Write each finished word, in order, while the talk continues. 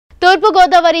తూర్పు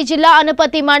గోదావరి జిల్లా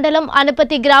అనపతి మండలం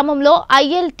అనపతి గ్రామంలో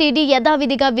Iltd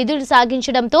యథావిధిగా విధులు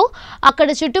సాగించడంతో అక్కడ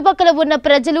చుట్టుపక్కల ఉన్న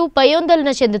ప్రజలు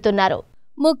భయాందోళన చెందుతున్నారు.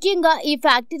 ముఖ్యంగా ఈ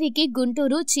ఫ్యాక్టరీకి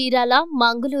గుంటూరు, చీరాల,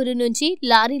 మంగళూరు నుంచి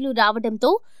లారీలు రావడంతో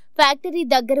ఫ్యాక్టరీ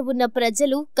దగ్గర ఉన్న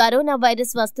ప్రజలు కరోనా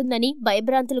వైరస్ వస్తుందని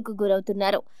భయభ్రాంతులకు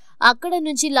గురవుతున్నారు. అక్కడ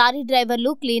నుంచి లారీ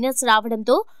డ్రైవర్లు, క్లీనర్స్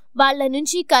రావడంతో వాళ్ల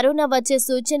నుంచి కరోనా వచ్చే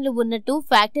సూచనలు ఉన్నట్టు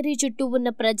ఫ్యాక్టరీ చుట్టూ ఉన్న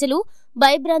ప్రజలు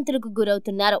భయభ్రాంతులకు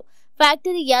గురవుతున్నారు.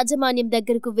 ఫ్యాక్టరీ యాజమాన్యం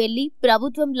దగ్గరకు వెళ్లి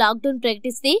ప్రభుత్వం లాక్డౌన్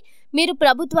ప్రకటిస్తే మీరు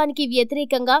ప్రభుత్వానికి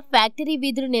వ్యతిరేకంగా ఫ్యాక్టరీ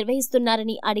విధులు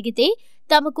నిర్వహిస్తున్నారని అడిగితే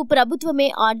తమకు ప్రభుత్వమే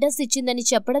ఆర్డర్స్ ఇచ్చిందని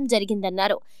చెప్పడం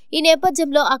జరిగిందన్నారు. ఈ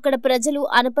నేపథ్యంలో అక్కడ ప్రజలు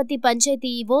అనపతి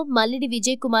పంచాయతీ ఈవో మల్లిడి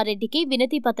విజయ్ కుమార్ రెడ్డికి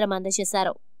వినతి పత్రం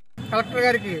అందజేశారు. కలెక్టర్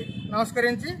గారికి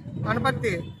నమస్కరించి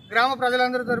అనపతి గ్రామ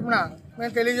ప్రజలందరి తరపున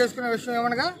మేము తెలియజేసుకునే విషయం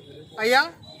ఏమనగా, అయ్యా,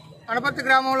 అనపతి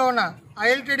గ్రామంలో ఉన్న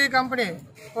Iltd కంపెనీ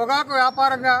పొగాకు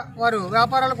వ్యాపారంగా వారు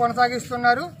వ్యాపారాలు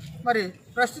కొనసాగిస్తున్నారు. మరి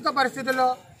ప్రస్తుత పరిస్థితుల్లో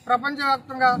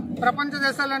ప్రపంచవ్యాప్తంగా ప్రపంచ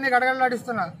దేశాలన్నీ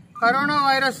గడగడలాడిస్తున్న కరోనా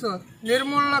వైరస్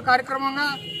నిర్మూలన కార్యక్రమంగా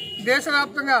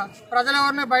దేశవ్యాప్తంగా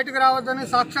ప్రజలెవరిని బయటకు రావద్దని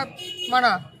సాక్షాత్ మన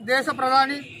దేశ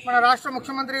ప్రధాని, మన రాష్ట్ర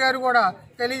ముఖ్యమంత్రి గారు కూడా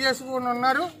తెలియజేసుకుని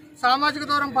ఉన్నారు. సామాజిక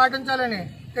దూరం పాటించాలని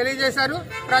తెలియజేశారు.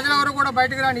 ప్రజలెవరు కూడా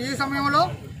బయటకు రాని ఈ సమయంలో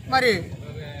మరి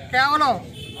కేవలం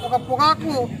ఒక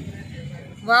పొగాకు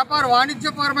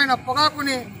వాణిజ్యపరమైన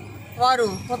పొగాకుని వారు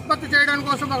ఉత్పత్తి చేయడం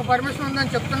కోసం ఒక పర్మిషన్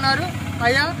ఉందని చెప్తున్నారు.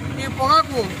 అయ్యా, ఈ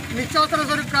పొగాకు నిత్యావసర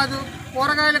సరుకు కాదు,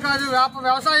 కూరగాయలు కాదు,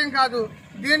 వ్యవసాయం కాదు.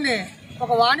 దీన్ని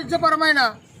ఒక వాణిజ్యపరమైన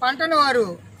పంటను వారు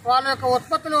వాళ్ళ యొక్క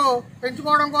ఉత్పత్తులు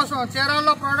పెంచుకోవడం కోసం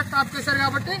చీరాల్లో ప్రోడక్ట్ ఆఫ్ చేశారు.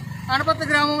 కాబట్టి అనపతి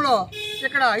గ్రామంలో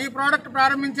ఇక్కడ ఈ ప్రోడక్ట్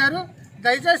ప్రారంభించారు.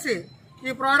 దయచేసి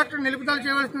ఈ ప్రోడక్ట్ నిలుపుదల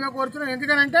చేయవలసిందిగా కోరుతున్నాం.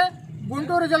 ఎందుకంటే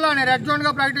గుంటూరు జిల్లాని రెడ్ జోన్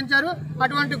గా ప్రకటించారు.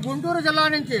 అటువంటి గుంటూరు జిల్లా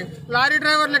నుంచి లారీ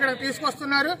డ్రైవర్లు ఇక్కడ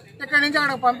తీసుకొస్తున్నారు, ఇక్కడి నుంచి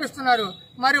అక్కడికి పంపిస్తున్నారు.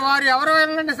 మరి వారు ఎవరు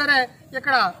వెళ్ళండి సరే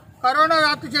ఇక్కడ కరోనా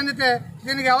వ్యాప్తి చెందితే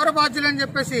దీనికి ఎవరు బాధ్యులని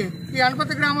చెప్పేసి ఈ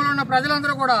అనపతి గ్రామంలో ఉన్న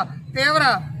ప్రజలందరూ కూడా తీవ్ర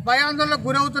భయాందోళనకు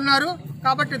గురవుతున్నారు.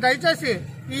 కాబట్టి దయచేసి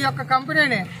ఈ యొక్క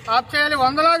కంపెనీని ఆఫ్ చేయాలి.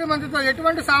 వందలాది మందితో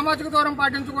ఎటువంటి సామాజిక దూరం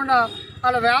పాటించకుండా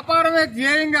వాళ్ళ వ్యాపారమే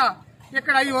ధ్యేయంగా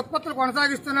ఇక్కడ ఈ ఉత్పత్తులు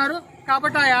కొనసాగిస్తున్నారు.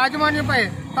 కాబట్టి ఆ యాజమాన్యంపై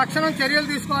తక్షణం చర్యలు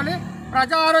తీసుకోవాలి.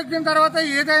 ప్రజా ఆరోగ్యం తర్వాత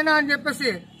ఏదైనా అని చెప్పేసి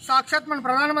సాక్షాత్ మన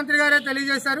ప్రధానమంత్రి గారే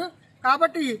తెలియజేశారు.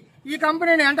 కాబట్టి ఈ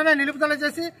కంపెనీని వెంటనే నిలుపుదల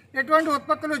చేసి ఎటువంటి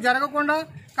ఉత్పత్తులు జరగకుండా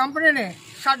కంపెనీని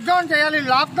షట్ డౌన్ చేయాలి.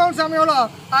 లాక్డౌన్ సమయంలో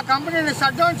ఆ కంపెనీని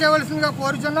షట్ డౌన్ చేయవలసిందిగా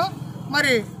కోరుచున్నాం.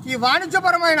 మరి ఈ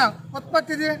వాణిజ్యపరమైన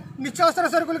ఉత్పత్తి నిత్యావసర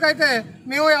సరుకులకైతే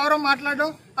మేము ఎవరో మాట్లాడడం,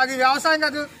 అది వ్యవసాయం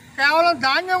కాదు. కేవలం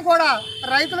ధాన్యం కూడా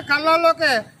రైతుల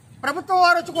కళ్ళల్లోకే ప్రభుత్వం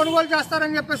వారు వచ్చి కొనుగోలు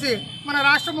చేస్తారని చెప్పేసి మన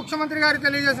రాష్ట్ర ముఖ్యమంత్రి గారు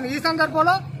తెలియజేసిన ఈ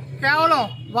సందర్భంలో కేవలం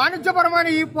వాణిజ్యపరమైన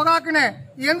ఈ పొగాకునే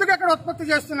ఎందుకు ఇక్కడ ఉత్పత్తి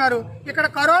చేస్తున్నారు? ఇక్కడ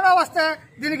కరోనా వస్తే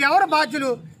దీనికి ఎవరు బాధ్యులు?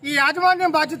 ఈ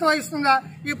యాజమాన్యం బాధ్యత వహిస్తుందా?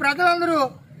 ఈ ప్రజలందరూ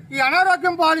ఈ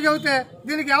అనారోగ్యం పాలు చెబితే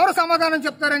దీనికి ఎవరు సమాధానం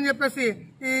చెప్తారని చెప్పేసి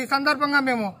ఈ సందర్భంగా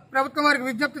మేము ప్రభుత్వం వారికి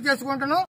విజ్ఞప్తి చేసుకుంటున్నాం.